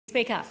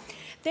Speaker,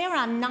 there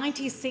are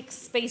 96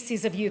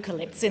 species of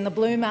eucalypts in the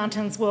Blue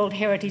Mountains World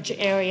Heritage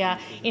Area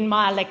in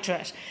my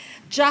electorate.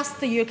 Just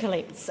the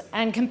eucalypts.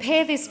 And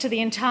compare this to the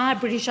entire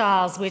British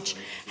Isles, which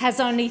has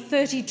only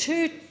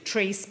 32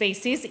 tree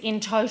species in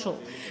total.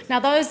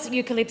 Now, those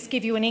eucalypts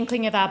give you an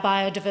inkling of our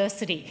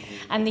biodiversity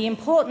and the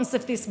importance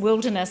of this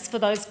wilderness for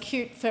those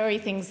cute furry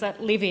things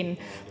that live in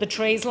the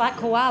trees like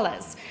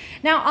koalas.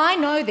 Now, I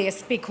know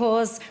this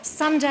because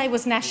Sunday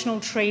was National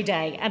Tree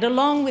Day, and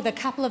along with a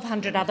couple of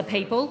hundred other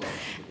people,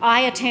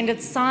 I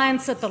attended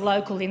science at the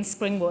local in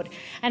Springwood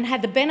and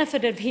had the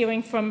benefit of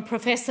hearing from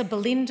Professor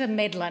Belinda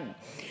Medlin.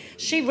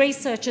 She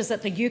researches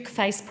at the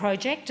EucFACE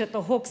project at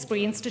the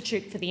Hawkesbury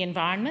Institute for the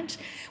Environment,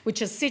 which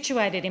is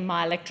situated in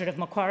my electorate of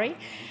Macquarie,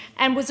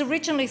 and was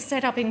originally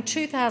set up in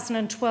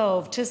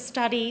 2012 to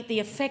study the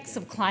effects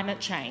of climate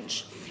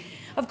change.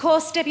 Of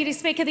course, Deputy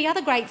Speaker, the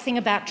other great thing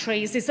about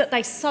trees is that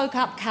they soak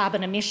up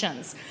carbon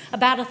emissions,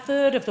 about a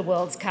third of the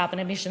world's carbon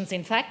emissions,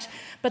 in fact.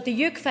 But the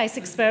EucFACE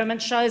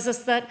experiment shows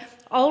us that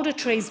older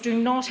trees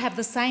do not have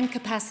the same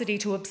capacity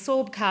to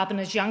absorb carbon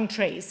as young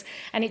trees,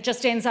 and it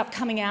just ends up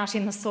coming out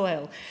in the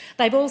soil.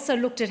 They've also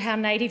looked at how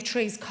native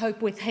trees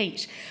cope with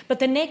heat. But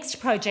the next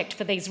project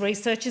for these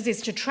researchers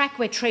is to track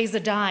where trees are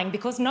dying,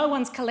 because no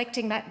one's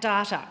collecting that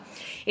data.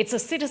 It's a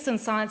citizen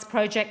science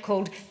project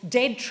called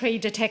Dead Tree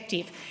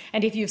Detective,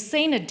 and if you've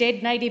seen a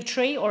dead native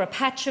tree or a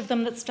patch of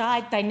them that's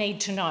died, they need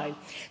to know.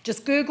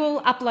 Just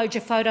Google, upload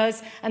your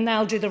photos, and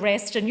they'll do the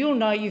rest, and you'll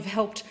know you've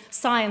helped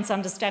science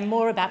understand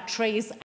more about trees